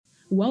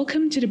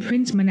Welcome to the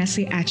Prince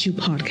Manasseh Achu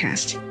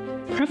podcast.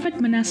 Prophet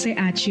Manasseh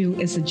Achu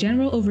is the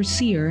General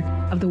Overseer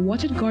of the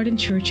Watered Garden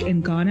Church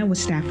in Ghana,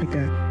 West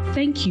Africa.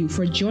 Thank you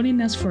for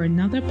joining us for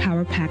another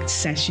power-packed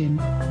session.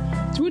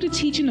 Through the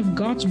teaching of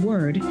God's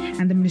Word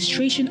and the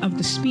ministration of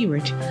the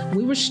Spirit,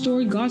 we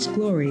restore God's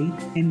glory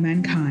in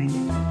mankind.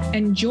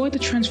 Enjoy the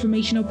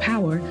transformational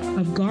power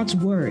of God's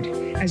Word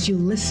as you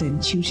listen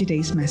to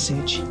today's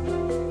message.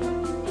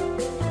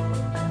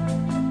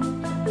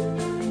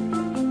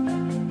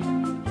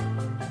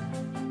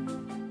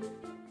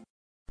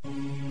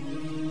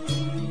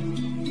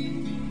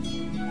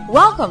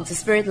 Welcome to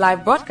Spirit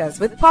Live Broadcast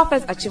with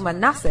Prophet Achu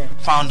Manasseh,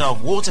 founder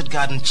of Watered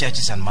Garden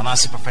Churches and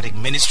Manasseh Prophetic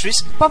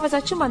Ministries. Prophet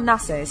Achu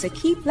Manasseh is a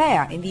key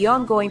player in the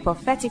ongoing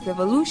prophetic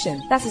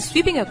revolution that is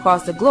sweeping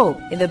across the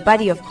globe in the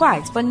body of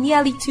Christ for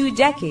nearly 2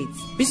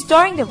 decades,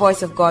 restoring the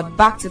voice of God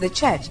back to the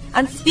church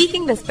and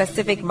speaking the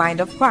specific mind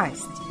of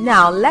Christ.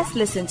 Now let's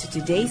listen to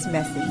today's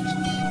message.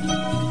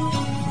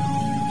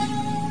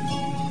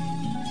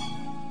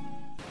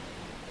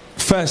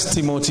 First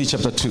Timothy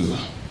chapter 2.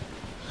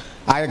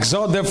 I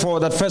exhort therefore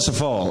that first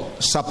of all,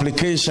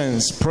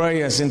 supplications,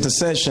 prayers,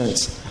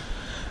 intercessions,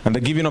 and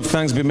the giving of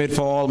thanks be made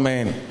for all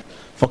men,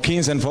 for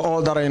kings and for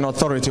all that are in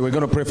authority. We're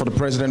going to pray for the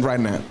president right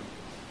now,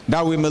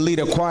 that we may lead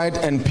a quiet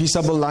and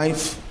peaceable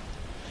life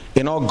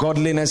in all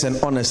godliness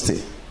and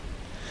honesty.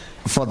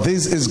 For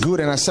this is good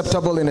and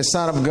acceptable in the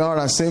sight of God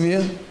our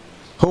Savior,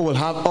 who will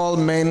have all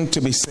men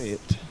to be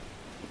saved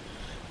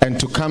and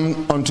to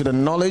come unto the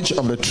knowledge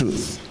of the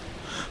truth.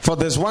 For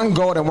there's one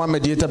God and one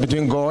mediator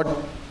between God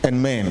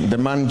and men, the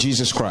man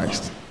Jesus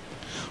Christ,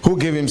 who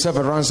gave himself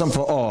a ransom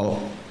for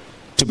all,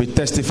 to be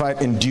testified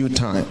in due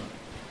time.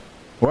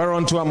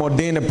 Whereunto I'm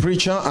ordained a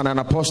preacher and an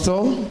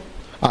apostle.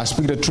 I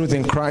speak the truth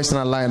in Christ and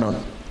I lie not,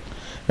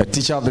 a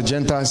teacher of the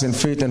Gentiles in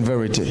faith and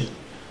verity.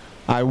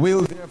 I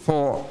will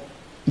therefore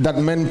that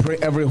men pray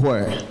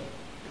everywhere,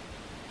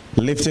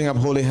 lifting up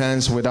holy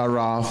hands without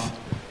wrath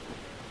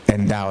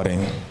and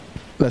doubting.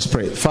 Let's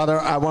pray. Father,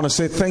 I want to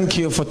say thank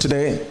you for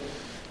today.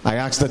 I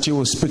ask that you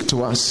will speak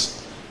to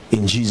us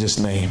in Jesus'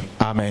 name.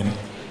 Amen.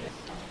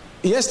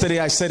 Yesterday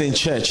I said in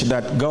church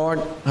that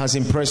God has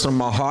impressed on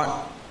my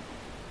heart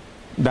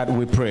that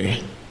we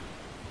pray.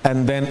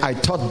 And then I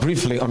taught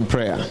briefly on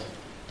prayer.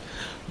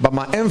 But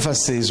my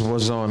emphasis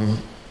was on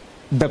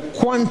the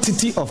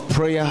quantity of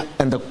prayer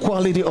and the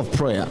quality of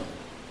prayer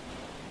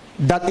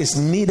that is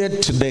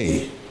needed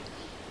today,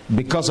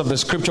 because of the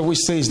scripture which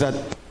says that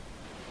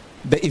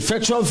the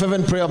effectual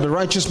fervent prayer of the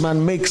righteous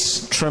man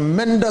makes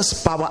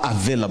tremendous power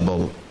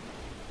available.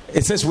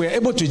 It says we are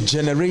able to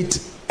generate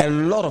a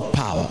lot of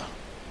power.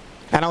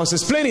 And I was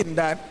explaining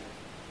that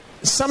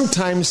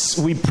sometimes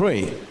we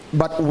pray,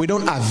 but we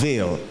don't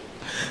avail.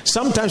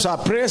 Sometimes our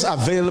prayers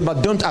avail,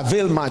 but don't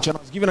avail much. And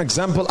I was giving an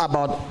example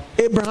about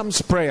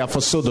Abraham's prayer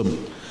for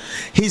Sodom.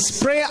 His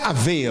prayer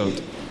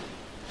availed.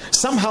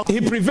 Somehow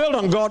he prevailed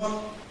on God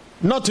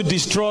not to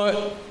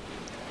destroy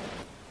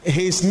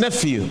his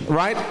nephew,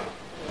 right?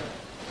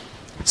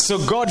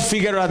 So God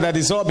figured out that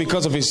it's all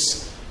because of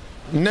his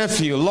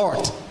nephew,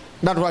 Lot.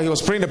 That's why he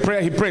was praying the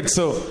prayer he prayed.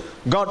 So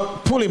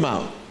God pulled him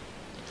out.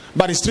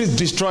 But he still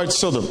destroyed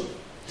Sodom.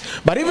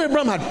 But if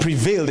Abraham had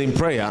prevailed in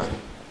prayer,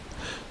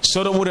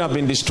 Sodom would have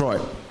been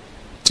destroyed.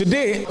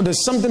 Today,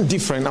 there's something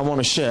different I want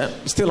to share,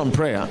 still on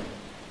prayer.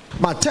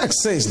 My text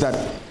says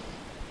that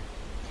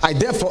I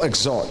therefore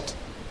exhort.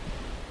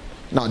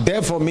 Now,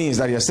 therefore means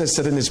that he has said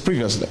certain things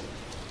previously.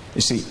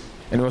 You see,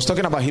 and he was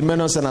talking about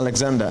Hymenaeus and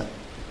Alexander,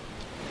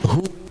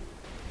 who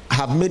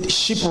have made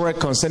shipwreck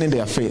concerning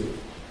their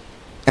faith.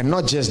 And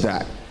not just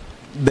that,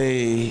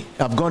 they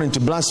have gone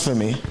into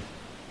blasphemy,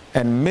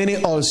 and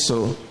many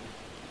also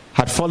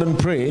had fallen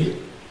prey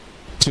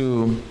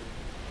to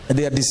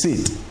their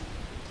deceit.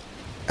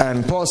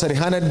 And Paul said he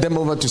handed them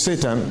over to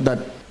Satan that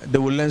they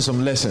will learn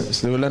some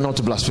lessons. They will learn not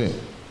to blaspheme.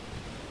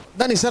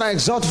 Then he said, I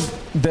exhort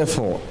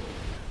therefore.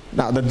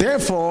 Now the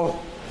therefore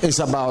is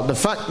about the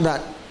fact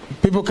that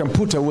people can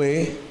put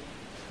away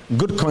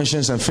good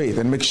conscience and faith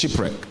and make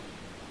shipwreck.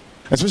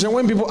 Especially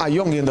when people are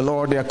young in the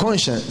Lord, their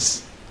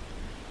conscience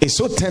is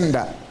so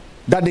tender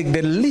that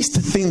the least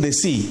thing they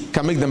see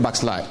can make them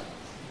backslide.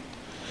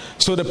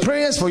 So the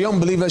prayers for young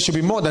believers should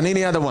be more than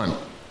any other one.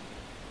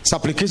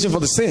 Supplication for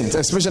the saints,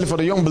 especially for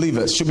the young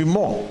believers, should be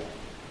more.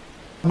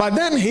 But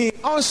then he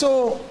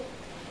also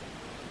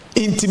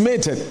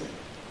intimated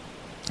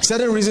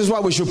certain reasons why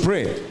we should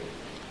pray.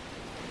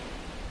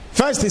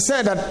 First, he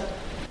said that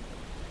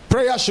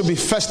prayer should be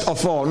first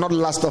of all, not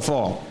last of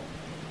all.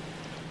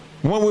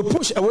 When we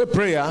push away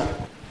prayer,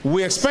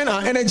 we expend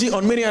our energy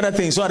on many other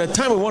things. So at the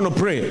time we want to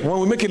pray, when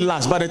we make it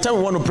last, by the time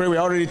we want to pray, we're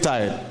already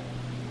tired.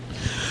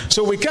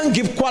 So we can't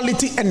give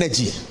quality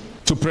energy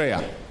to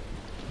prayer.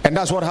 And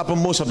that's what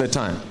happens most of the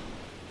time.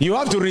 You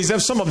have to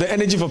reserve some of the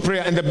energy for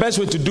prayer, and the best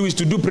way to do is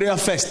to do prayer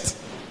first.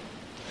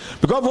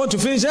 Because we want to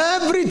finish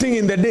everything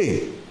in the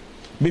day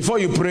before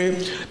you pray.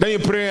 Then you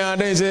pray and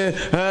then you say,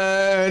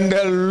 and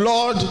the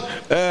Lord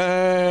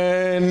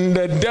and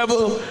the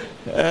devil,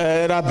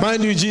 and I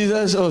bind you,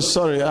 Jesus. Oh,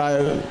 sorry.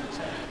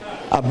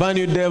 I bind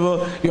you,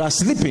 devil. You are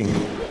sleeping.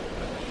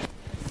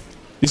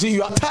 You see,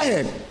 you are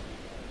tired.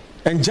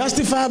 And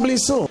justifiably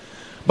so.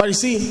 But you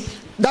see,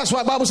 that's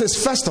why the Bible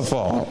says, first of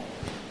all,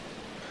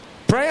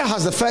 prayer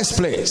has the first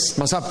place,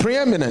 must have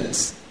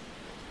preeminence.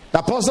 The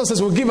apostle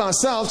says we'll give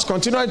ourselves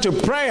continually to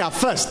prayer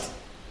first,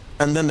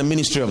 and then the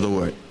ministry of the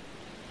word.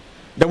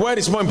 The word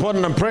is more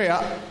important than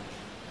prayer,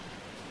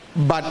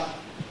 but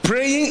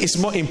praying is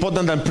more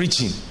important than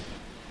preaching.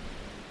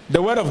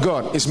 The word of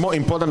God is more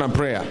important than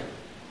prayer,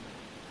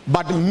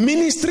 but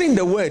ministering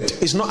the word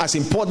is not as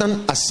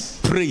important as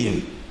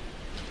praying.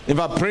 In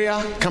fact,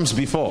 prayer comes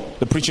before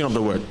the preaching of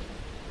the word.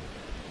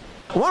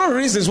 One of the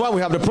reasons why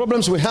we have the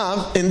problems we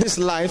have in this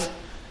life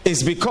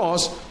is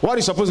because what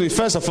is supposed to be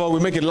first of all, we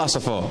make it last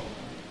of all.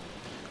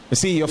 You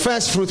see, your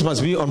first fruit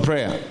must be on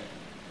prayer.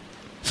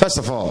 First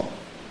of all.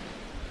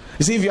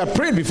 You see, if you have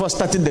prayed before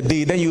starting the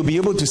day, then you'll be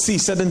able to see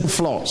certain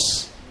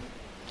flaws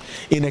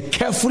in a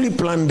carefully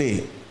planned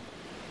day.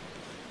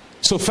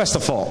 So first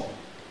of all.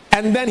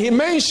 And then he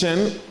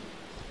mentioned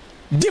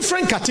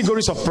different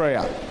categories of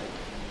prayer.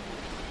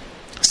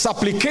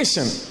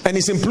 Supplication, and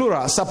it's in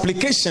plural.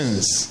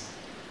 Supplications,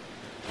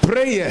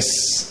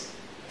 prayers,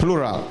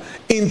 plural,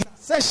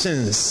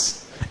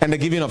 intercessions, and the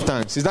giving of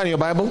thanks. Is that in your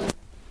Bible?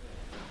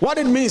 What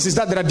it means is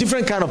that there are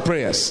different kinds of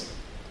prayers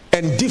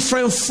and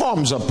different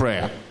forms of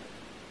prayer.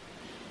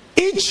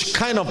 Each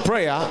kind of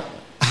prayer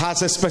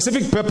has a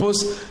specific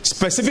purpose,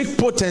 specific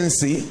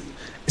potency,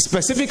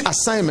 specific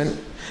assignment,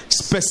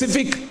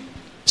 specific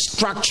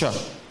structure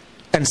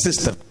and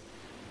system.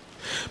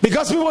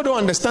 Because people don't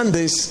understand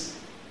this,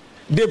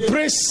 they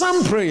pray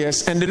some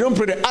prayers and they don't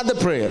pray the other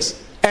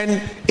prayers,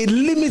 and it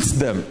limits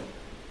them.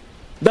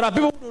 There are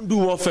people who don't do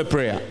warfare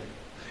prayer.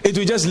 It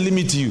will just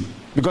limit you,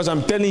 because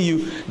I'm telling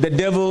you, the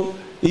devil,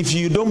 if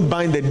you don't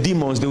bind the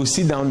demons, they will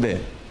sit down there.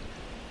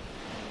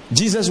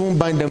 Jesus won't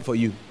bind them for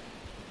you.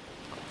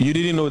 You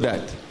didn't know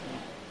that.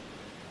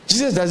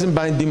 Jesus doesn't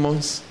bind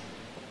demons.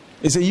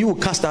 He said, you will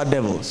cast out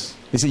devils.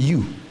 He said,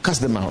 you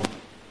cast them out.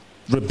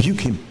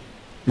 Rebuke him.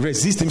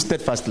 Resist him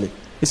steadfastly.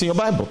 It's in your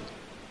Bible.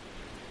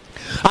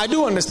 I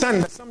do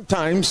understand that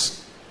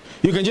sometimes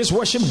you can just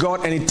worship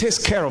God and it takes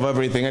care of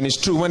everything. And it's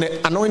true, when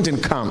the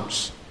anointing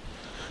comes,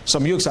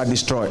 some yokes are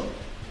destroyed.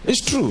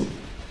 It's true.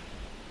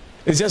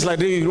 It's just like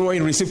when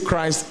you receive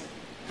Christ,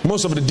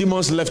 most of the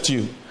demons left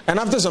you. And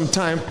after some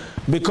time,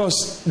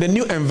 because the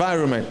new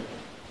environment,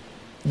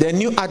 the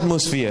new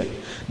atmosphere,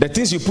 the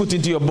things you put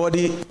into your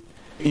body,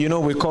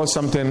 we call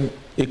something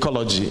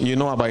ecology. You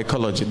know about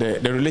ecology,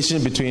 the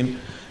relation between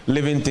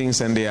living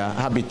things and their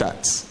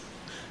habitats.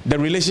 The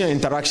relational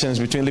interactions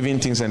between living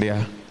things and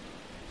their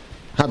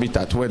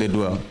habitat, where they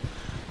dwell.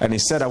 And he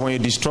said that when you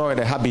destroy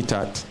the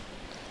habitat,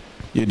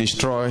 you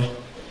destroy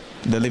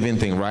the living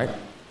thing, right?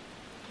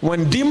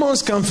 When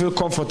demons can't feel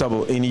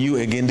comfortable in you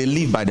again, they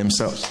leave by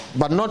themselves.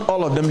 But not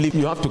all of them leave.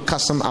 You have to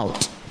cast them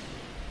out.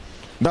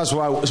 That's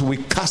why we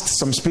cast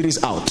some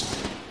spirits out.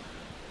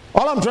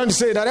 All I'm trying to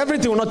say is that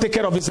everything will not take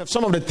care of itself.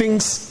 Some of the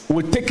things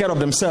will take care of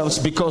themselves,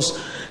 because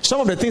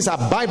some of the things are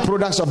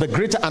byproducts of the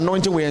greater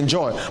anointing we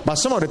enjoy. But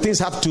some of the things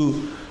have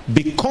to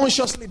be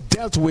consciously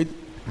dealt with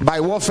by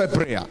warfare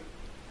prayer.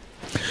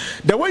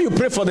 The way you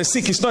pray for the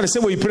sick is not the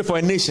same way you pray for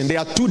a nation. They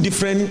are two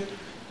different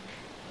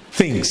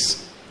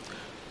things.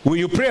 When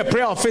you pray a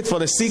prayer of faith for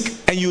the sick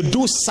and you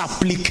do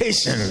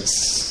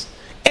supplications,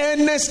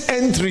 earnest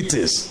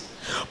entreaties,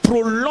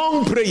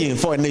 prolonged praying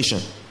for a nation.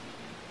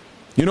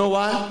 You know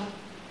why?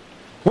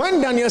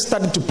 When Daniel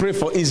started to pray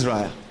for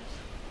Israel,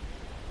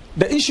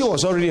 the issue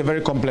was already a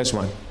very complex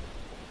one.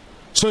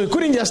 So he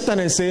couldn't just stand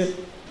and say,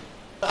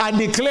 I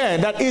declare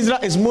that Israel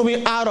is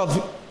moving out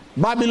of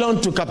Babylon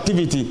to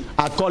captivity.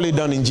 I call it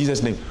down in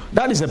Jesus' name.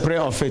 That is a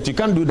prayer of faith. You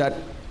can't do that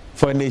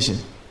for a nation.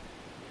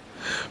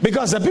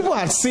 Because the people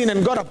had sinned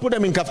and God had put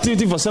them in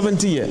captivity for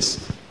 70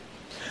 years.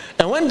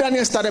 And when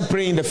Daniel started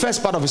praying, the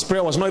first part of his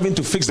prayer was not even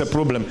to fix the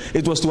problem.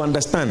 It was to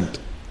understand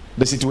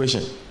the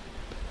situation.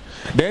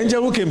 The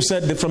angel who came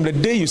said that from the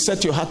day you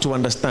set your heart to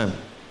understand.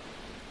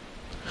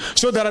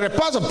 So there are the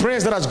parts of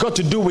prayers that has got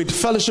to do with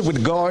fellowship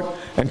with God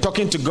and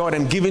talking to God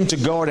and giving to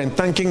God and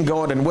thanking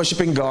God and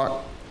worshiping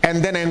God.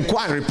 And then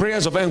inquiry,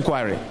 prayers of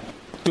inquiry,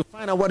 to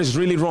find out what is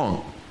really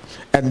wrong.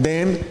 And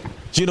then,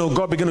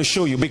 God began to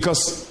show you,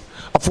 because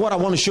of what I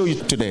want to show you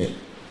today.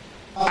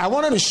 I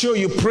wanted to show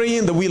you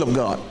praying the will of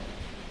God.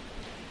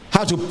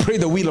 How to pray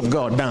the will of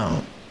God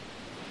down.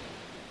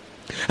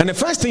 And the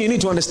first thing you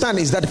need to understand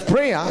is that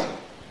prayer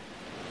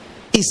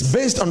is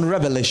based on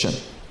revelation.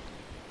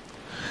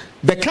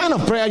 The kind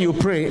of prayer you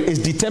pray is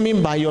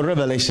determined by your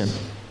revelation.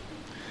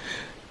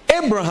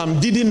 Abraham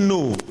didn't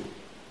know.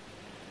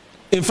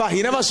 In fact,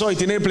 he never saw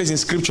it in any place in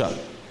scripture.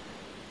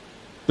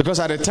 Because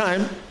at the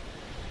time,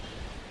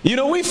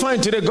 we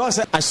find today, God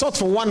said, I sought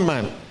for one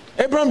man.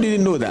 Abraham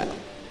didn't know that.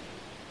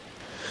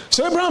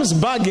 So Abraham's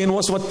bargain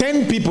was for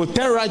 10 people,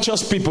 10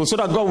 righteous people, so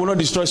that God will not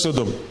destroy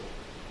Sodom.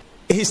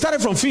 He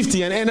started from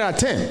 50 and ended at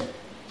 10.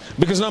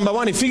 Because number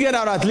one, he figured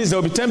out at least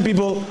there will be 10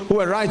 people who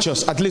were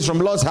righteous, at least from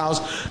Lord's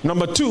house.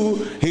 Number two,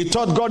 he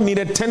thought God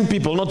needed 10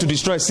 people not to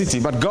destroy a city,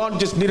 but God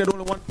just needed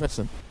only one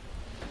person.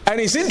 And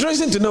it's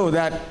interesting to know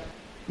that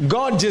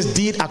God just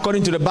did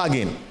according to the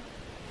bargain.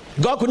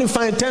 God couldn't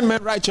find 10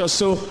 men righteous,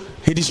 so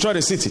he destroyed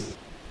the city.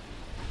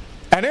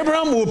 And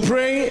Abraham will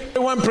pray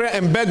one prayer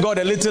and beg God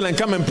a little and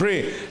come and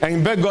pray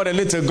and beg God a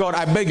little. God,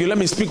 I beg you, let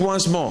me speak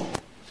once more.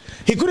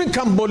 He couldn't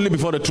come boldly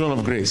before the throne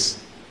of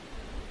grace.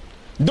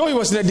 Though he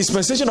was in a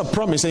dispensation of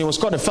promise and he was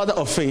called the father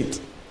of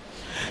faith,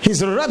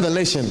 his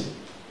revelation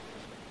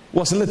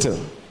was little.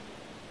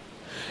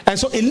 And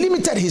so it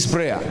limited his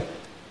prayer.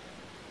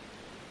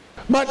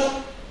 But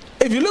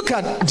if you look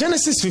at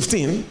Genesis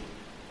 15,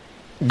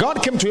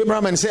 God came to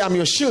Abraham and said, I'm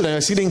your shield and your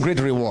exceeding great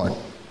reward.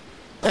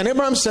 And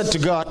Abraham said to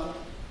God,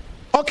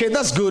 okay,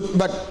 that's good,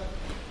 but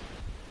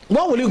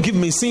what will you give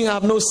me seeing I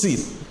have no seed?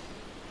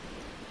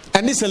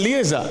 And this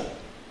Eliezer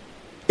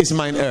is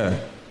mine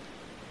heir.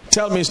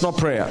 Tell me it's not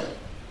prayer.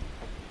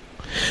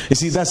 You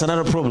see, that's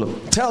another problem.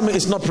 Tell me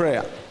it's not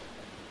prayer.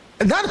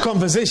 That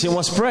conversation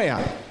was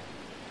prayer.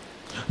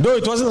 Though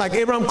it wasn't like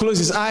Abraham closed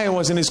his eye and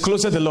was in his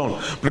closet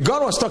alone. But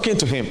God was talking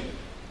to him.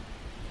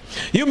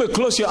 You may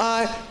close your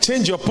eye,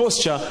 change your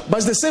posture, but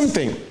it's the same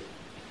thing.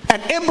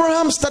 And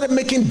Abraham started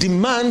making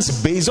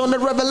demands based on the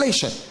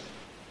revelation.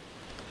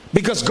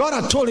 Because God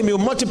had told him he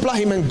would multiply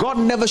him, and God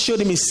never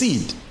showed him his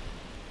seed.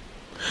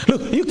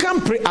 Look, you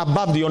can't pray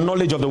above your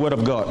knowledge of the word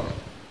of God.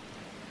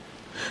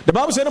 The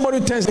Bible says anybody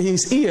who turns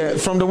his ear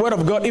from the word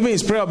of God, even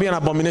his prayer will be an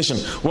abomination.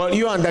 Well,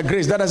 you are under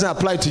grace, that doesn't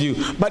apply to you.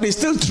 But it's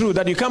still true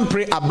that you can't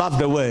pray above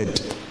the word.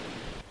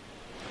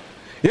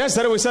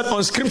 Yesterday we said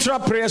unscriptural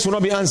prayers will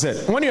not be answered.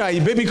 When you are a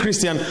baby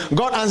Christian,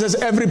 God answers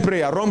every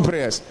prayer, wrong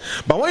prayers.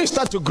 But when you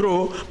start to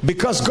grow,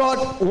 because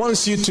God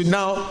wants you to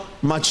now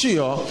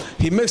mature,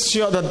 he makes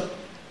sure that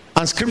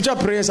unscriptural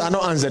prayers are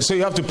not answered. So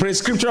you have to pray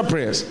scriptural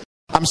prayers.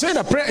 I'm saying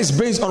that prayer is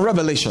based on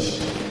revelation.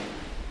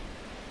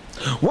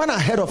 When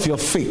ahead of your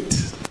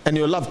faith and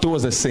your love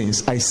towards the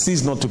saints, I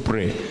cease not to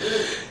pray.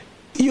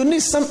 You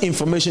need some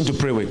information to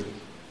pray with.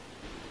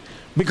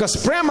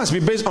 Because prayer must be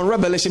based on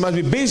revelation, must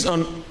be based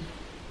on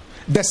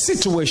the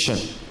situation.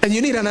 And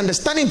you need an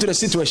understanding to the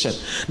situation.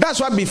 That's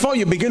why before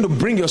you begin to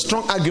bring your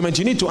strong argument,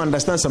 you need to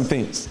understand some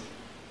things.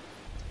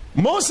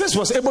 Moses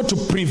was able to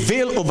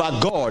prevail over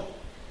God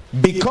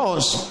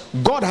because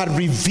God had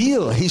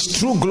revealed his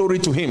true glory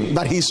to him,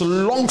 that he is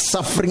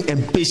long-suffering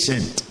and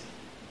patient.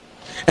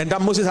 And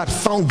that Moses had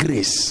found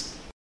grace.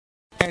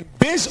 And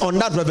based on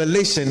that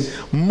revelation,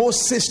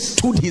 Moses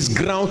stood his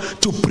ground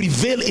to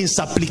prevail in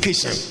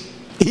supplication.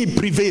 He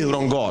prevailed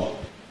on God.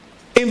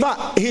 In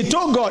fact, he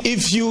told God,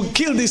 if you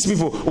kill these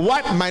people,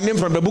 wipe my name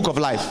from the book of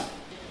life.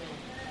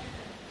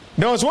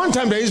 There was one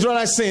time the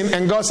Israelites sinned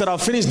and God said, I'll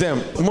finish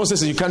them. Moses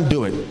said, you can't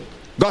do it.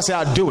 God said,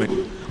 I'll do it.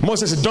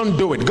 Moses said, don't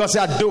do it. God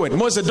said, I'll do it.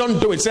 Moses said, don't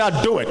do it. Say,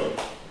 I'll do it.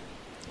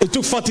 It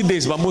took 40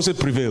 days, but Moses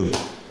prevailed.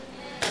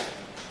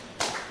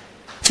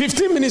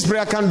 15 minutes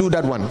prayer can't do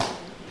that one.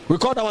 We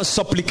call that one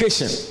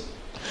supplication.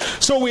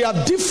 So we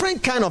have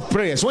different kind of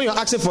prayers. When you're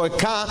asking for a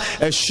car,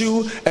 a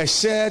shoe, a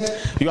shirt,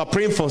 you are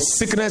praying for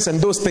sickness and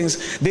those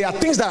things. They are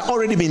things that have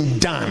already been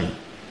done.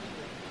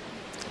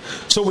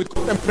 So we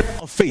call them prayer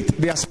of faith.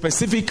 They are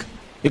specific.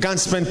 You can't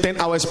spend 10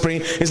 hours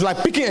praying. It's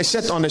like picking a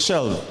shirt on the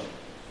shelf.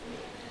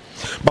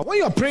 But when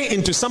you are praying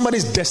into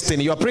somebody's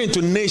destiny, you are praying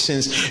to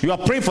nations, you are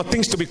praying for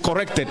things to be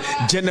corrected,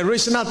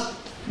 generational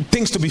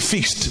things to be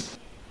fixed.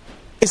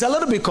 It's a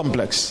little bit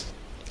complex.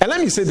 And let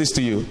me say this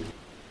to you.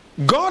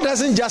 God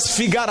doesn't just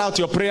figure out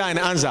your prayer and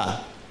answer.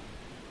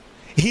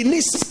 He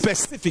needs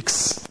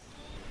specifics.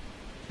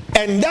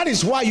 And that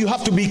is why you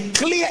have to be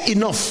clear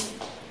enough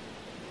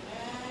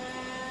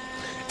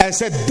and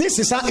said, this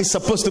is how it's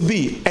supposed to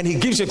be. And he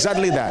gives you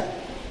exactly that.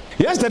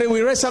 Yesterday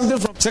we read something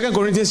from 2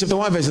 Corinthians chapter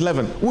 1 verse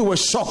 11. We were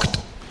shocked.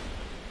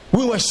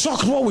 We were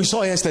shocked what we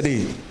saw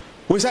yesterday.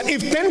 We said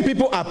if 10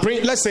 people are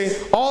praying, let's say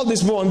all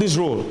these people on this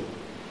roll.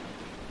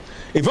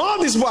 If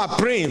all these people are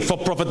praying for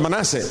Prophet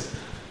Manasseh,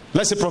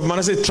 let's say Prophet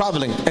Manasseh is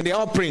traveling and they are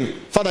all praying,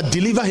 Father,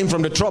 deliver him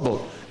from the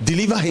trouble.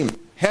 Deliver him.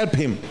 Help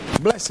him.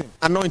 Bless him.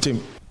 Anoint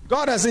him.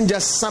 God doesn't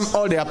just sum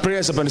all their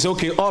prayers up and say,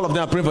 okay, all of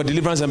them are praying for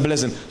deliverance and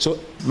blessing. So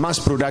mass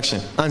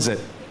production. Answered.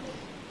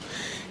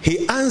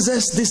 He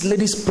answers this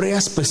lady's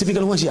prayer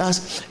specifically when she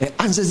asks, and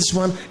answers this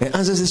one, and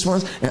answers this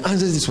one, and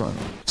answers this one.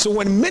 So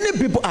when many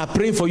people are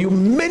praying for you,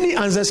 many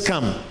answers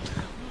come.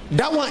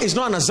 That one is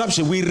not an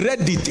assumption. We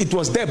read it. It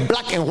was there,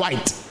 black and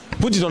white.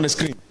 Put it on the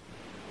screen.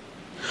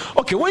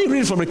 Okay, when you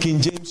read from the King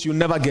James, you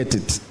never get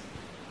it.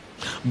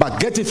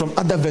 But get it from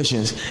other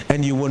versions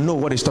and you will know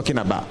what it's talking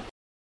about.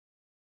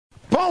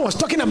 Paul was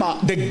talking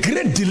about the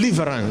great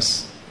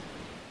deliverance.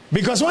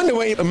 Because when they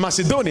were in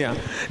Macedonia,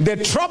 the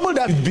trouble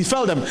that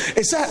befell them,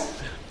 it said,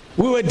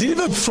 we were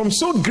delivered from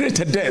so great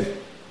a death.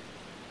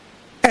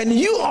 And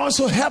you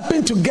also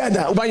helping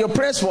together by your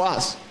prayers for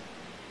us.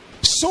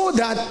 So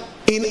that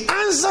in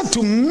answer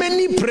to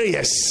many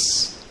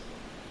prayers,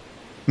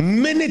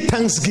 many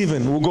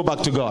thanksgiving will go back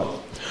to God.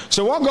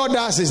 So what God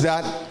does is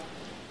that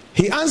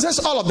he answers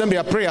all of them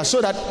their prayers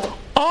so that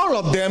all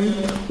of them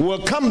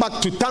will come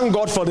back to thank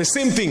God for the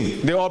same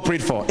thing they all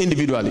prayed for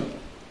individually.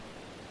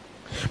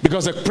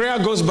 Because the prayer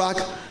goes back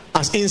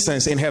as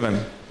incense in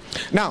heaven.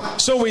 Now,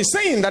 so we're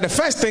saying that the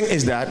first thing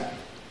is that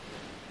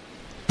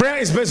prayer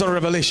is based on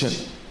revelation.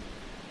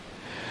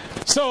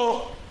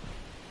 So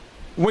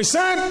we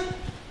said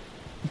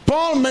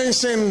Paul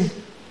mentioned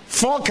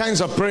 4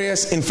 kinds of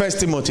prayers in 1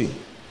 Timothy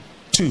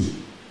 2.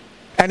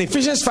 And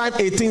Ephesians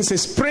 5:18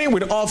 says, pray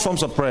with all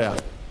forms of prayer.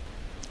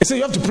 It says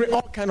you have to pray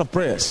all kinds of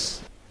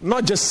prayers,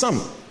 not just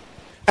some.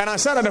 And I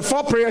said that the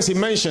 4 prayers he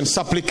mentioned,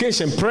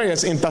 supplication,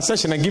 prayers,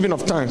 intercession, and giving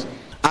of thanks,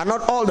 are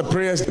not all the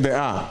prayers there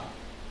are,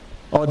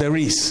 or there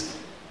is.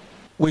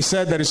 We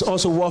said there is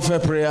also warfare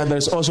prayer, there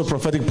is also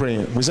prophetic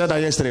praying. We said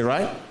that yesterday,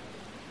 right?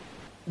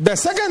 The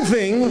second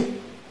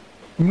thing,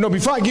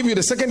 before I give you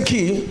the second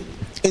key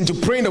into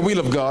praying the will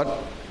of God,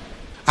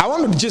 I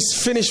want to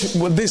just finish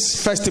with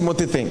this 1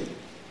 Timothy thing.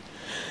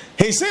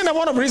 He's saying that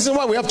one of the reasons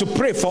why we have to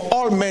pray for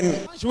all men.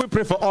 Why should we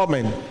pray for all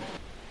men?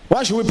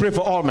 Why should we pray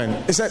for all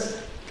men? He said,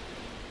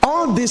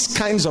 all these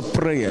kinds of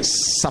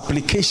prayers,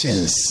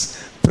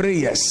 supplications,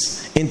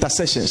 prayers,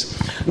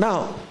 intercessions.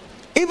 Now,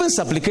 even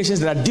supplications,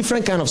 there are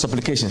different kinds of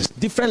supplications,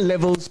 different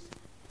levels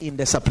in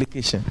the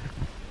supplication.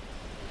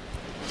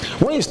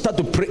 When you start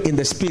to pray in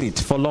the spirit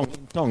for long,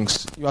 in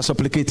tongues, you are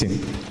supplicating.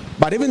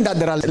 But even that,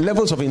 there are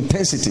levels of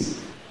intensity.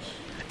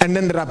 And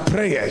then there are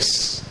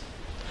prayers.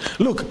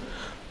 Look,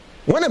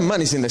 when a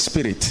man is in the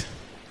spirit,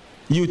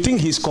 you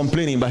think he's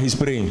complaining, but he's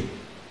praying.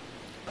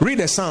 Read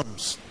the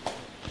Psalms.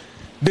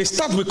 They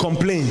start with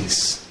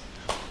complaints,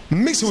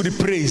 mixed with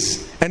the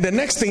praise, and the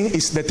next thing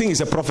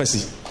is a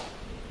prophecy.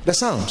 The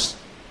Psalms.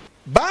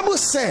 Bible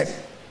said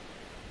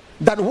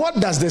that what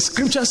does the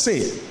scripture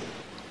say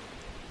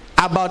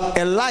about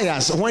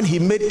Elias when he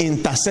made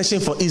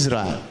intercession for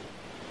Israel?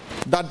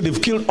 That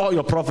they've killed all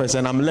your prophets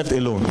and I'm left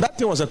alone. That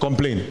thing was a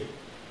complaint.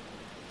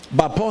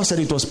 But Paul said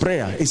it was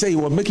prayer. He said he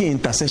was making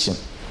intercession.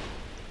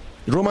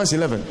 Romans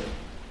 11.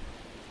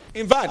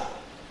 In fact,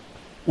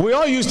 we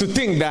all used to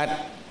think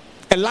that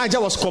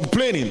Elijah was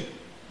complaining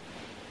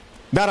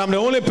that I'm the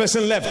only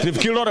person left. They've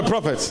killed all the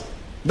prophets.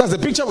 That's the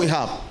picture we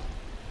have.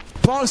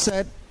 Paul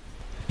said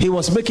he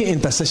was making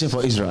intercession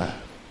for Israel.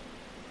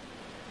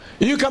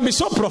 You can be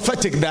so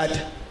prophetic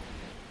that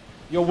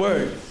your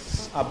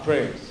words are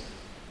prayers.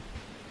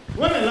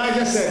 When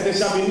Elijah said there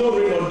shall be no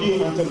rain or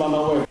dew until by my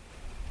word,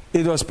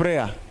 it was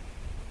prayer.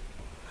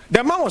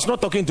 The man was not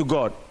talking to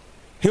God.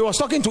 He was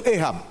talking to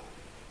Ahab.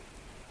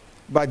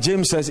 But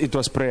James says it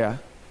was prayer.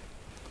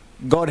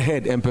 God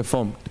heard and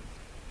performed.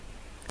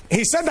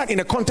 He said that in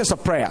the context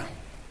of prayer.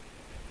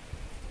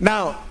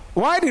 Now,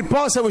 why did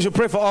Paul say we should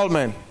pray for all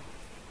men?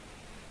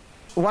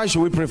 Why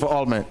should we pray for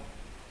all men?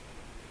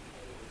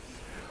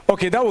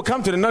 Okay, that will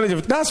come to the knowledge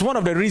of. That's one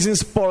of the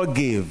reasons Paul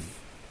gave.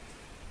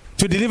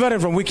 To deliver them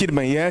from wicked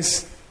men,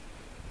 yes?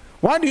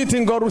 Why do you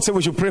think God would say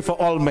we should pray for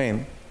all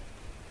men?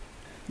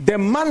 The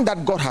man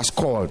that God has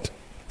called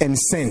and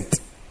sent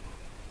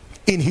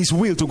in his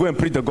will to go and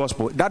preach the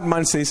gospel, that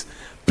man says,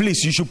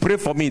 please, you should pray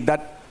for me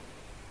that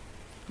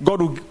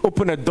God will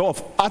open a door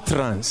of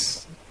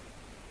utterance.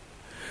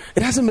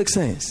 It doesn't make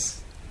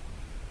sense.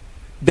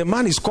 The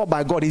man is called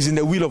by God, he's in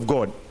the will of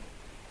God,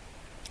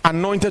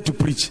 anointed to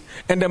preach,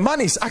 and the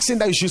man is asking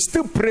that you should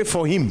still pray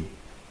for him.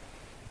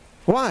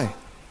 Why?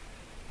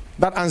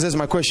 That answers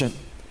my question.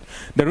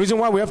 The reason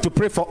why we have to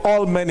pray for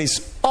all men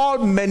is all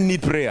men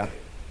need prayer,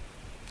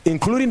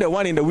 including the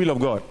one in the will of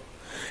God.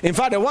 In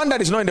fact, the one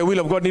that is not in the will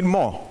of God need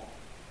more.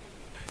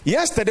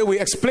 Yesterday we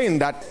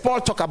explained that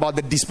Paul talked about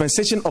the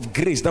dispensation of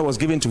grace that was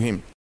given to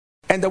him.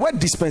 And the word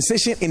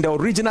dispensation in the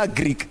original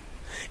Greek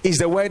is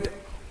the word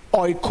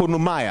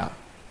oikonomia,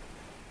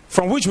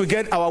 from which we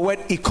get our word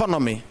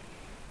economy.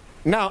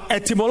 Now,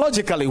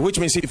 etymologically, which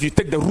means if you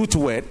take the root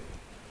word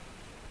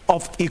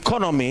of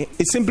economy,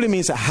 it simply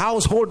means a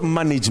household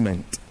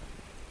management.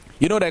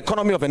 You know, the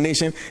economy of a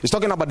nation is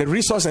talking about the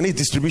resource and its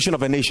distribution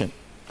of a nation,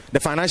 the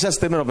financial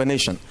statement of a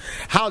nation,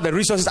 how the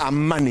resources are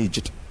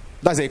managed.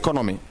 That's the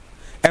economy.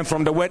 And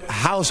from the word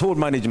household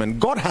management,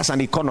 God has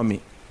an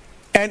economy.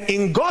 And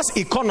in God's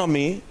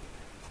economy,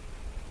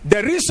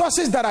 the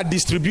resources that are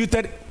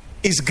distributed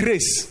is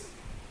grace.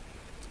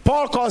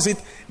 Paul calls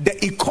it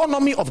the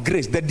economy of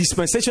grace, the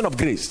dispensation of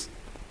grace.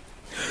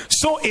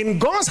 So in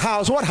God's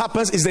house, what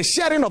happens is the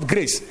sharing of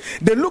grace.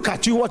 They look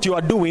at you, what you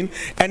are doing,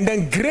 and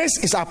then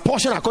grace is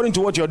apportioned according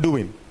to what you are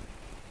doing.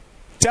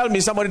 Tell me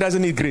somebody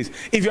doesn't need grace.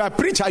 If you are a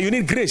preacher, you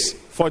need grace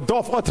for door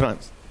of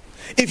utterance.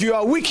 If you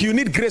are weak, you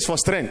need grace for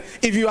strength.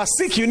 If you are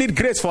sick, you need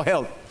grace for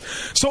health.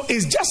 So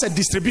it's just a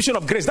distribution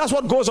of grace. That's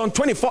what goes on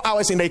 24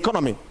 hours in the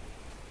economy.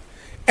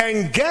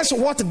 And guess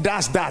what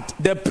does that?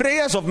 The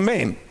prayers of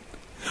men.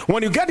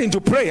 When you get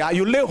into prayer,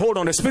 you lay hold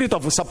on the spirit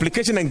of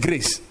supplication and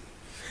grace.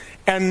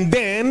 And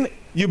then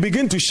you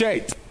begin to share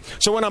it.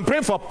 So when I'm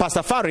praying for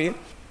Pastor Fari,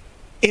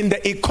 in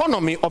the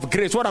economy of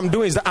grace, what I'm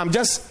doing is that I'm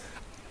just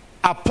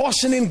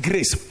apportioning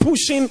grace,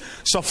 pushing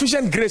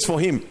sufficient grace for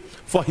him,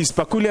 for his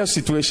peculiar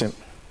situation.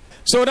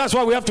 So that's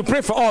why we have to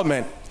pray for all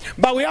men.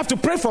 But we have to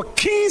pray for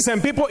kings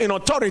and people in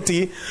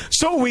authority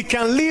so we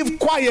can live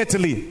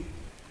quietly.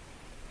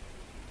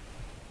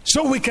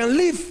 So we can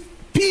live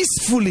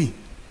peacefully.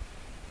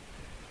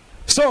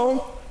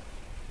 So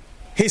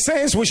He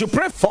says we should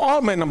pray for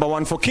all men, number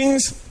one, for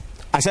kings.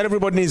 I said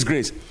everybody needs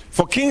grace.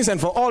 For kings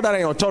and for all that are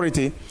in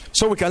authority,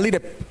 so we can lead a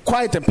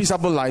quiet and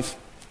peaceable life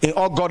in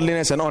all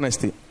godliness and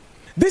honesty.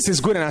 This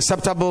is good and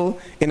acceptable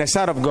in the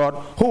sight of God,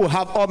 who will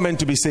have all men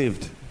to be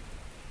saved.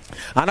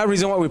 Another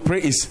reason why we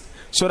pray is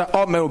so that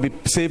all men will be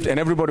saved and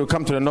everybody will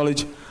come to the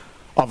knowledge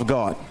of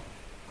God.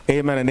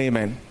 Amen and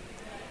amen.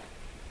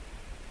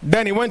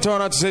 Then he went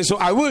on to say, so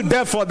I will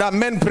therefore that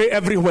men pray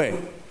everywhere.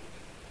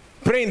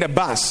 Pray in the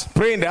bus,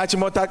 pray in the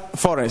Achimota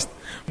forest,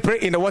 pray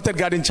in the Watered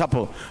Garden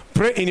Chapel,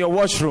 pray in your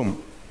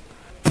washroom,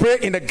 pray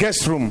in the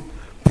guest room,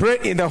 pray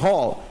in the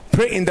hall,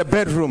 pray in the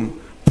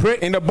bedroom, pray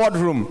in the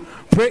boardroom,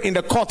 pray in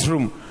the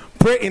courtroom,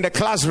 pray in the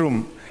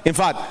classroom. In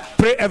fact,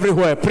 pray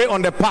everywhere. Pray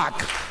on the park,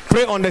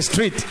 pray on the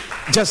street.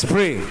 Just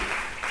pray.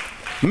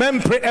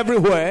 Men pray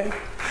everywhere,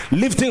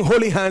 lifting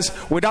holy hands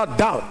without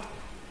doubt,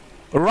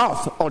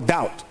 wrath or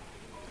doubt.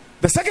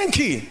 The second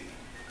key,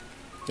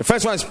 the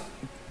first one is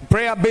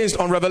prayer based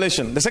on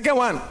revelation. The second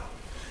one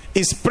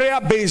is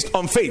prayer based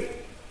on faith,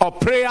 or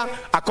prayer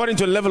according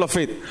to the level of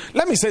faith.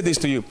 Let me say this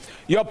to you.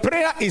 Your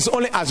prayer is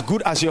only as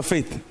good as your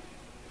faith.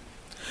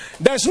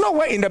 There's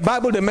nowhere in the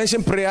Bible they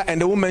mention prayer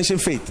and they won't mention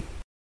faith.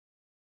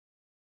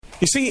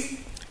 You see,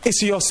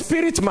 it's your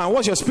spirit man.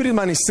 What your spirit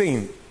man is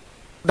saying,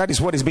 that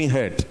is what is being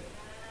heard.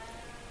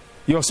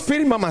 Your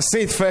spirit man must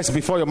say it first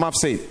before your mouth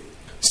say it.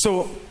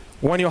 So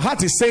when your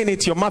heart is saying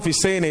it, your mouth is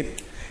saying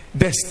it,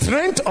 the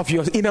strength of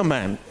your inner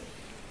man,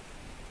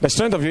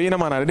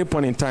 at any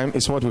point in time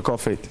is what we call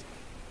faith.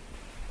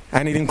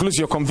 And it includes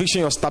your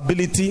conviction, your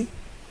stability,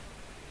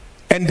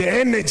 and the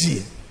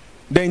energy,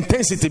 the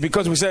intensity.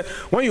 Because we said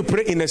when you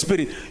pray in the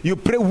spirit, you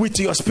pray with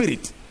your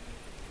spirit.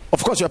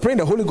 Of course, you are praying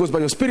the Holy Ghost by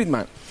your spirit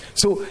man.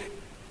 So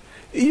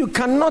you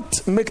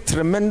cannot make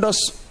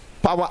tremendous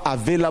power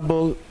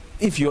available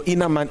if your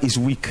inner man is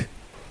weak.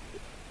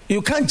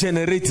 You can't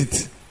generate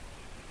it.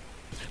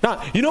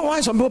 Now, you know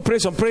why some people pray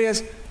some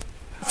prayers?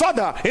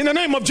 Father, in the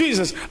name of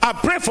Jesus, I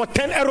pray for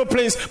 10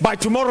 aeroplanes by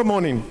tomorrow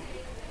morning.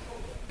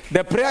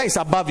 The prayer is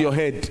above your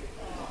head.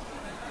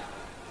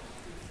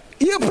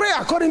 You pray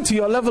according to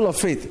your level of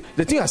faith.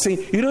 The thing I'm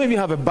saying, you don't even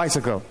have a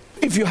bicycle.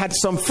 If you had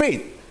some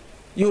faith,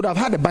 you would have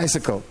had a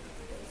bicycle.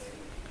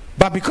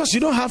 But because you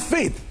don't have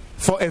faith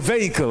for a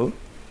vehicle,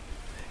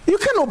 you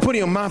can't open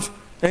your mouth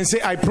and say,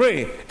 I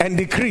pray and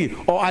decree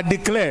or I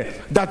declare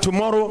that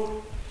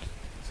tomorrow.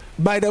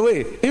 By the way,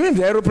 even if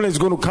the aeroplane is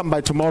going to come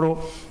by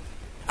tomorrow,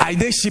 are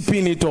they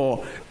shipping it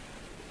or?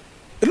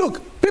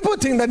 Look, people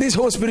think that this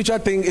whole spiritual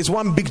thing is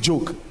one big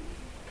joke.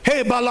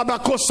 Hey,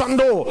 Balabako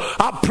Sando,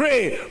 I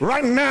pray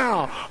right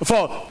now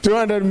for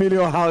 200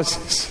 million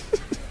houses.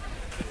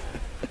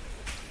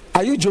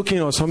 Are you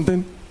joking or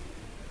something?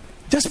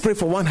 Just pray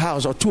for one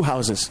house or two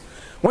houses.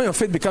 When your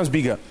faith becomes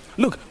bigger.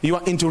 Look, you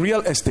are into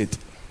real estate.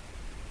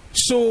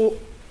 So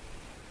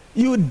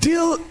you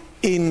deal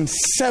in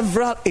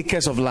several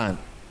acres of land.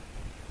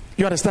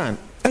 You understand?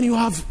 And you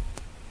have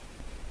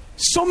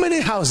so many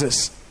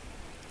houses.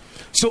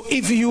 So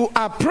if you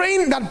are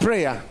praying that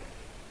prayer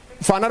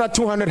for another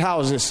 200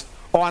 houses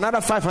or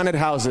another 500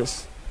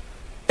 houses,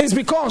 it's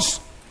because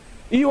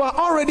you are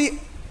already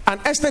an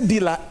estate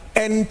dealer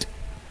and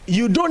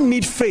you don't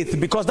need faith,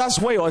 because that's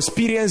where your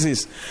experience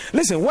is.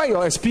 Listen, where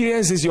your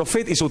experience is, your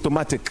faith is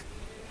automatic.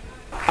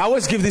 I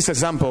always give this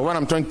example when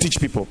I'm trying to teach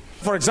people.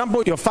 For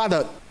example, your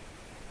father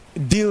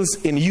deals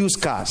in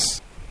used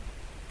cars.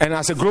 And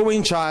as a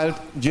growing child,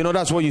 you know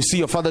that's what you see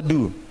your father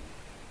do.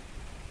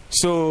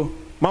 So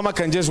mama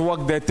can just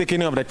walk there, take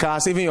any of the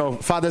cars. Even your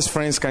father's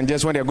friends can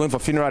just, when they're going for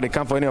funeral, they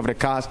come for any of the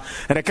cars.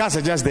 And the cars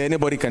are just there.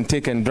 Anybody can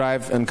take and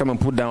drive and come and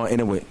put down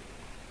anyway.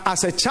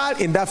 As a child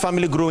in that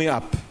family growing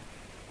up,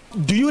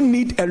 do you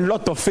need a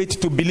lot of faith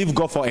to believe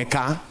God for a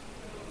car?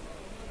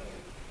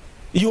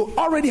 You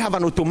already have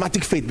an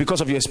automatic faith because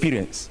of your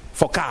experience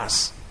for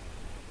cars.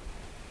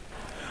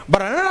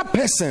 But another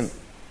person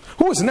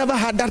who has never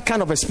had that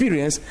kind of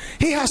experience,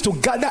 he has to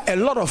gather a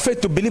lot of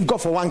faith to believe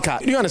God for one car.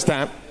 Do you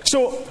understand?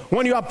 So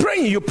when you are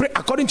praying, you pray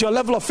according to your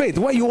level of faith,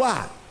 where you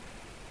are.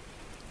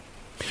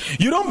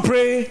 You don't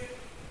pray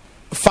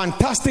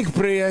fantastic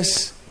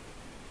prayers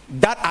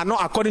that are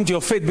not according to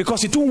your faith,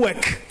 because it won't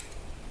work.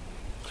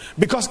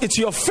 Because it's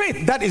your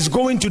faith that is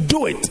going to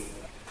do it.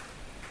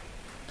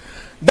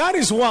 That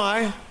is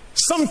why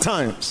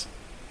sometimes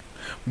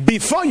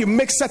before you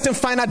make certain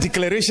final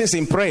declarations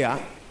in prayer,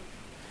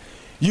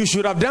 you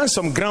should have done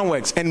some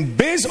groundworks. And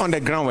based on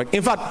the groundwork,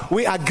 in fact,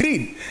 we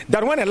agreed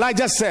that when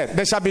Elijah said,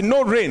 there shall be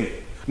no rain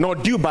nor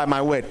dew by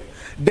my word,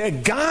 the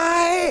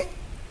guy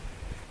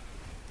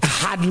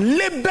had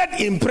labored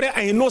in prayer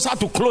and he knows how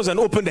to close and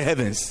open the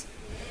heavens.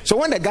 So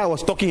when the guy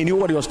was talking, he knew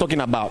what he was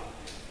talking about.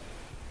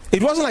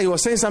 It wasn't like he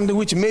was saying something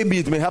which maybe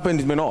it may happen,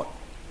 it may not.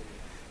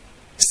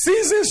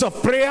 Seasons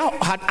of prayer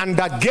had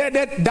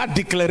undergirded that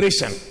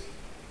declaration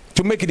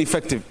to make it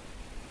effective.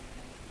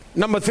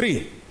 Number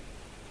 3,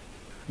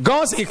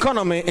 God's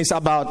economy is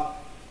about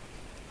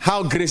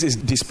how grace is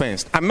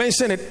dispensed. I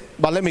mentioned it,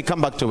 but let me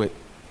come back to it.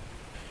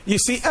 You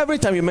see, every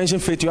time you mention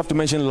faith, you have to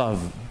mention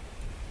love.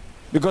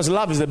 Because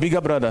love is the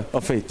bigger brother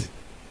of faith.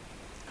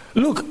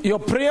 Look, your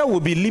prayer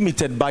will be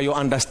limited by your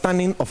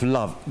understanding of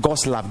love,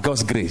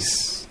 God's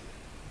grace.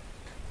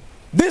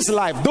 This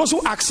life, those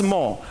who ask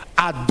more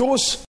are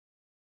those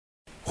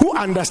who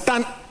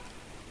understand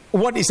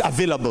what is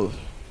available.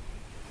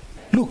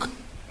 Look,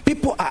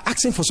 people are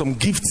asking for some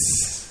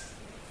gifts.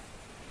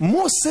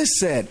 Moses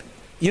said,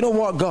 you know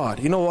what, God,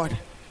 you know what?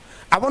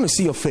 I want to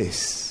see your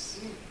face.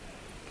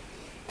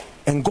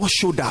 And God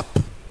showed up.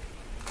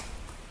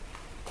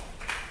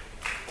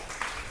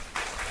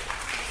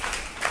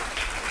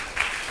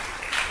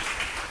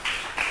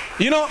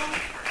 You know,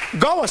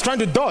 God was trying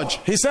to dodge.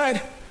 He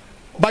said,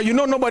 but you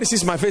know nobody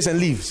sees my face and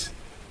leaves.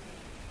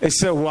 He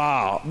said,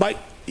 wow, but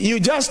you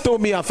just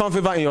told me I found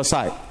favor in your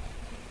sight.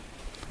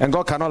 And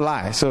God cannot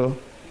lie. So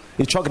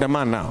he choked the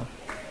man now.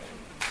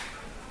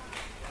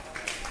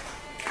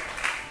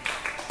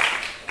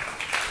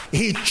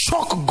 He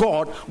choked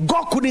God.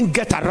 God couldn't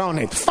get around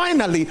it.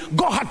 Finally,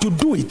 God had to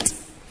do it.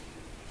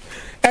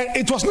 And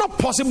it was not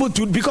possible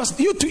to, because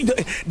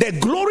the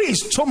glory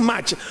is so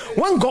much.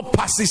 When God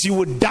passes, you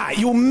will die.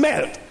 You will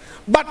melt.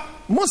 But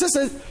Moses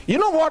says, you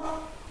know what?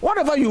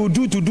 Whatever you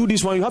do to do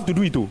this one, you have to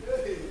do it too.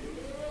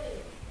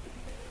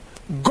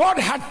 God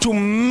had to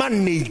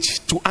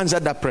manage to answer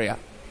that prayer.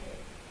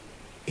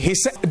 He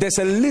said, there's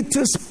a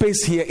little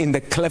space here in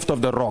the cleft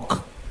of the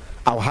rock.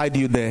 I'll hide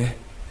you there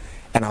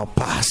and I'll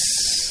pass.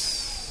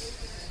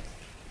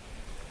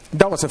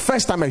 That was the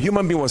first time a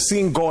human being was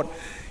seeing God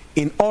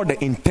in all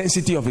the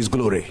intensity of his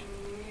glory.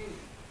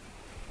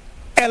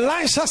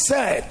 Elisha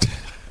said,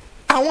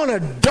 I want a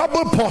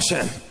double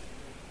portion.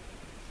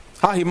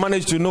 How he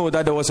managed to know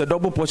that there was a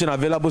double portion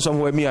available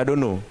somewhere, I don't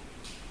know.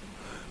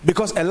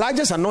 Because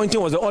Elijah's anointing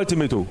was the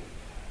ultimate.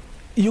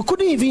 You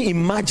couldn't even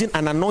imagine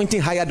an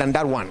anointing higher than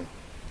that one.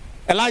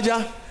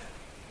 Elijah,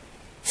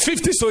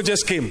 50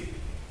 soldiers came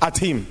at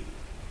him.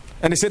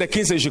 And they said, the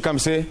king said you should come.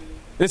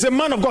 They said,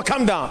 man of God,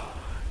 come down.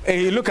 And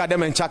he looked at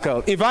them and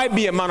chuckled. If I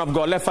be a man of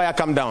God, let fire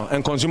come down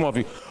and consume of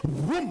you.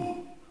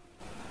 Boom.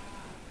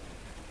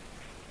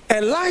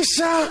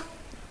 Elisha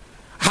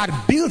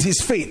had built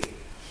his faith.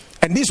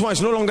 And this one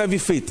is no longer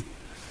with faith.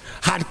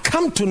 Had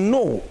come to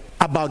know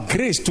about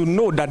grace, to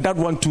know that that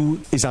one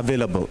too is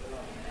available.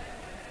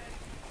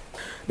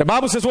 The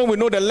Bible says when we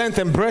know the length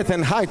and breadth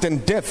and height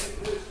and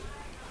depth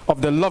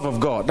of the love of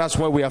God, that's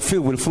where we are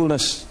filled with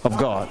fullness of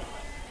God.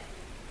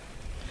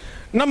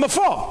 Number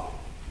 4,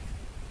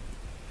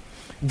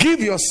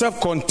 give yourself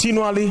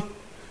continually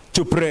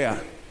to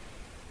prayer.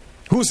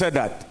 Who said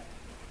that?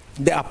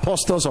 The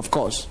apostles, of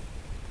course.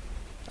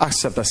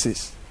 Acts chapter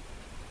 6.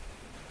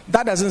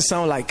 That doesn't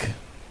sound like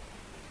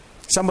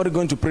somebody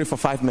going to pray for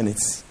 5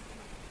 minutes.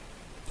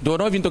 They were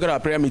not even talking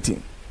about a prayer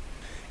meeting.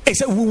 He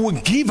said we will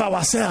give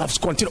ourselves,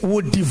 we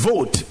will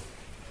devote.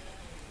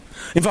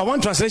 In fact,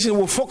 one translation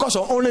will focus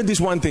on only this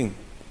one thing.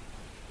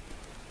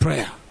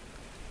 Prayer.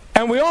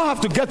 And we all have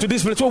to get to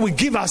this place where we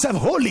give ourselves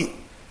wholly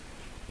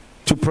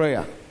to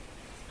prayer.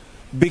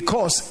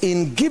 Because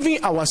in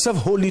giving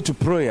ourselves wholly to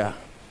prayer,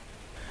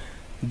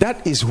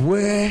 that is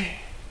where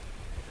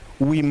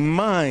we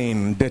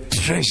mine the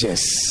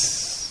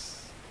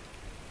treasures.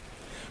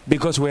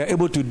 Because we are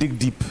able to dig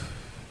deep.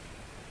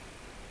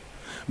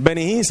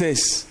 Benny Hinn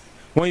says,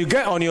 when you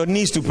get on your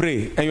knees to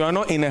pray and you are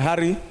not in a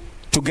hurry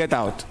to get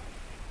out,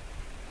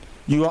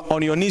 you are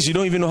on your knees, you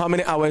don't even know how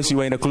many hours you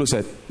are in the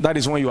closet. That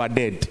is when you are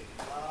dead.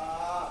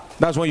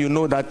 That's when you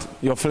know that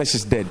your flesh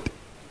is dead.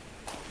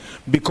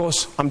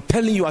 Because I'm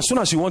telling you, as soon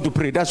as you want to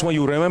pray, that's when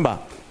you remember.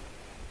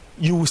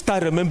 You will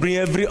start remembering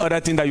every other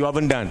thing that you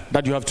haven't done,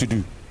 that you have to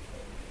do.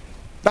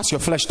 That's your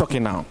flesh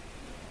talking now.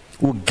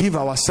 We'll give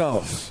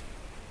ourselves.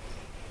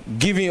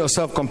 Giving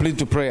yourself complete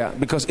to prayer,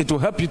 because it will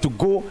help you to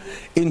go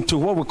into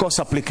what we call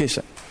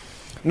supplication.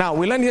 Now,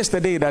 we learned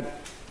yesterday that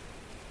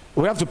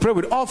we have to pray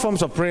with all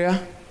forms of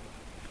prayer,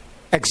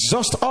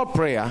 exhaust all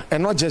prayer,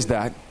 and not just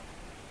that.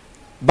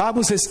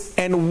 Bible says,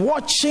 and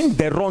watching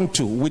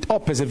thereunto with all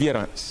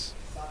perseverance.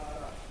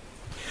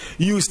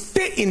 You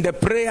stay in the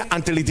prayer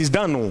until it is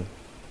done, no,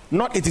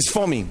 not it is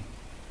forming,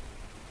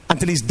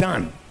 until it's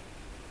done.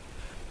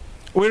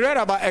 We read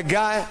about a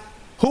guy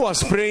who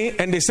was praying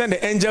and they sent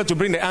the angel to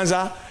bring the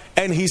answer,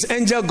 and his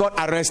angel got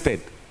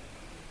arrested.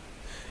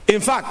 In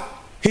fact,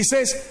 he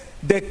says,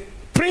 the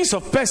prince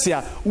of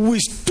Persia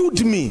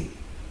withstood me.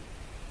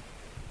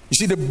 You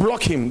see, they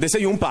block him. They say,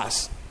 you won't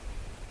pass.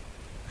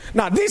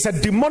 Now, this is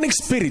a demonic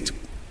spirit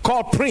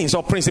called prince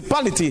or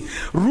principality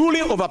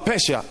ruling over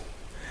Persia.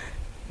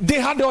 They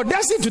had the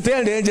audacity to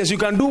tell the angels, you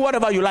can do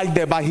whatever you like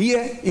there, but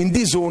here in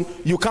this zone,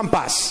 you can't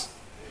pass.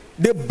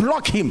 They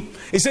block him.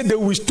 He said, they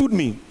withstood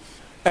me.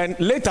 And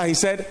later he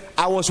said,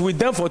 I was with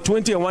them for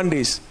 21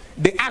 days.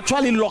 They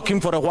actually lock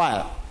him for a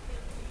while.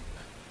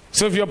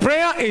 So if your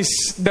prayer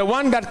is the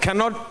one that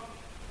cannot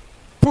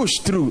push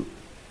through,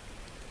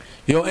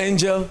 your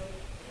angel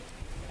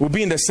will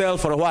be in the cell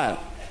for a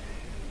while.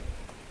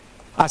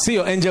 I see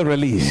your angel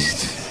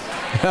released.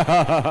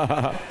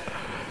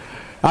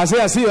 I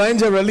see your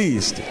angel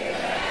released.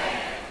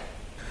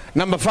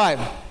 Number 5,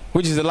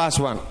 which is the last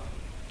one.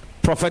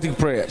 Prophetic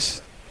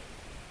prayers.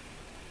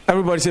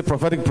 Everybody say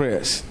prophetic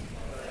prayers.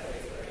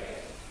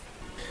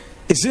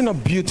 Is it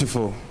not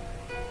beautiful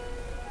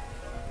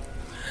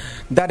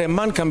that a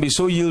man can be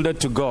so yielded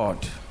to God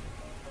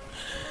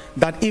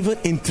that even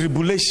in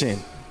tribulation,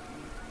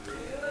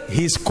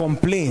 his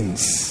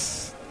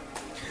complaints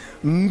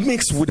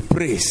mixed with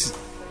praise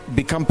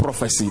become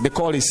prophecy? They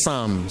call it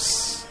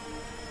Psalms.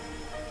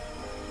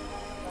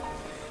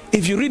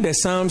 If you read the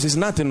Psalms, it's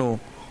nothing, no.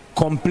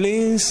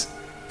 Complaints,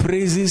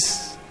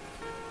 praises,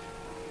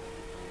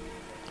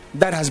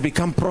 that has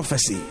become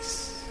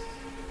prophecies.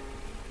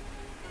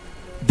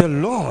 The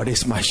Lord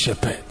is my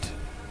shepherd,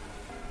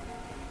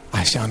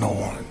 I shall not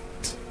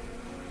want.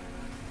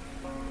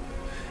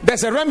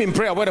 There's a realm in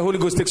prayer where the Holy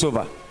Ghost takes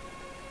over.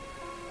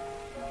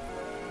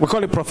 We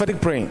call it prophetic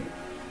praying,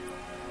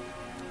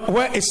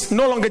 where it's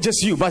no longer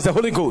just you, but it's the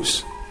Holy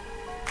Ghost.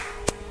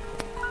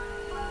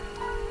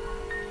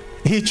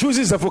 He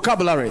chooses the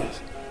vocabulary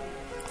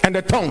and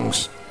the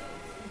tongues.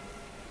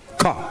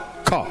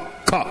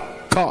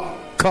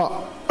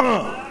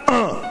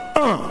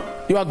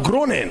 You are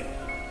groaning,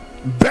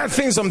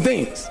 birthing some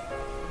things.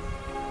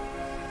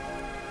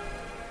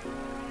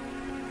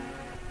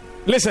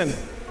 Listen,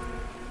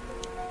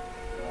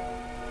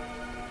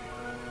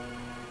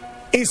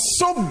 it's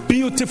so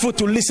beautiful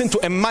to listen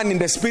to a man in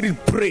the spirit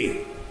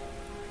pray.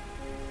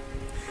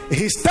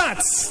 He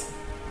starts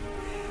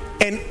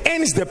and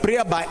ends the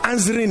prayer by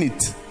answering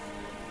it.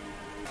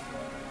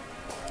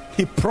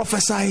 He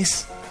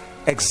prophesies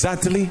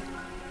exactly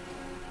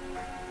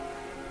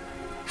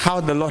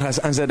how the Lord has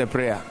answered the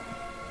prayer,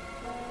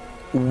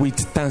 with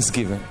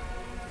thanksgiving.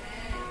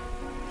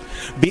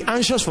 Be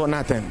anxious for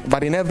nothing,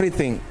 but in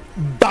everything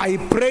by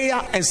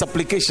prayer and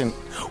supplication,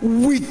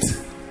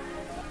 with,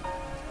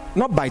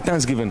 not by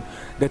thanksgiving.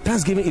 The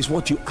thanksgiving is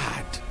what you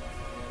add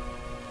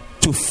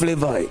to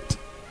flavor it.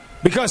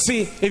 Because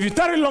see, if you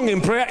tarry long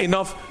in prayer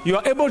enough, you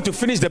are able to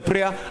finish the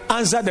prayer,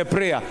 answer the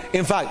prayer.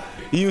 In fact,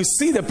 you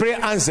see the prayer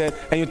answered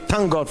and you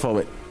thank God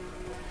for it.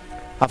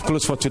 I've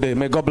closed for today.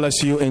 May God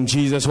bless you in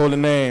Jesus' holy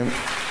name.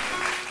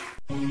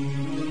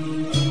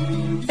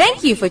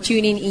 Thank you for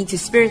tuning in to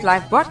Spirit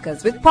Life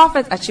Broadcast with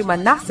Prophet Achu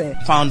Manasseh,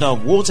 founder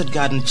of Watered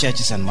Garden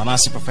Churches and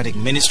Manasseh Prophetic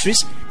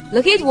Ministries.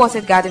 Locate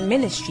Watered Garden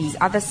Ministries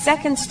at the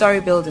second-story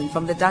building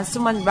from the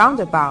Dansuman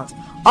Roundabout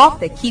off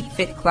the Keep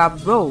Fit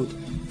Club Road.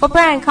 For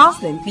prayer and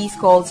counseling, please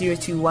call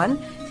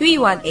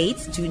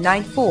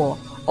 021-318-294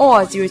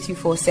 or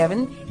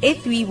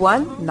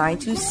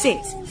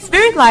 0247-831-926.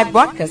 Spirit Live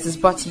Broadcast is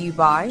brought to you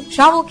by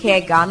Travel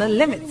Care Ghana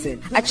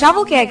Limited. At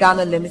Travel Care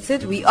Ghana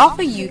Limited, we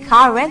offer you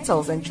car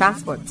rentals and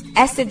transport,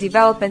 estate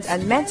development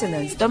and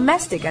maintenance,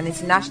 domestic and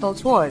international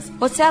tours,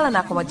 hotel and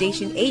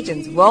accommodation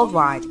agents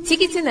worldwide,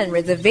 ticketing and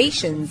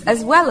reservations,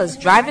 as well as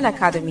driving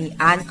academy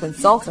and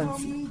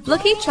consultancy.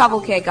 Locate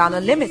Travel Care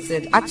Ghana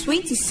Limited at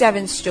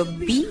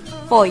 27/B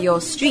for your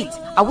street,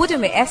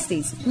 Awudome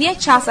Estates, near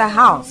Chasa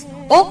House.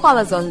 Or call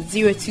us on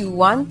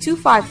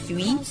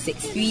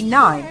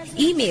 021-253-639.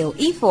 Email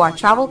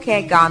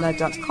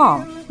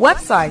info@travelcareghana.com.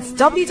 Website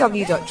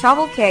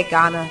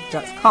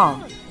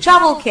www.travelcareghana.com.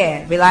 Travel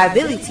Care,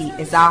 reliability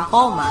is our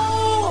hallmark.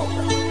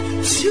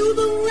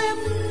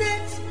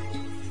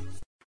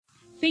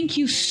 Thank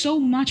you so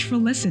much for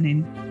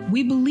listening.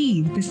 We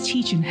believe this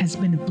teaching has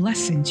been a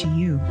blessing to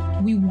you.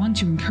 We want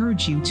to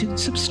encourage you to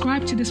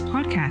subscribe to this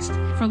podcast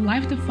for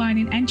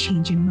life-defining and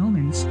changing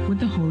moments with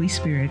the Holy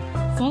Spirit.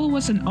 Follow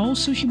us on all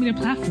social media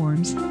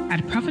platforms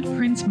at Prophet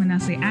Prince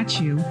Manasseh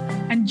Achu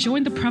and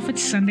join the Prophet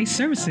Sunday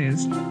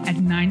services at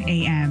 9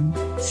 a.m.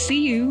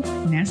 See you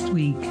next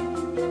week.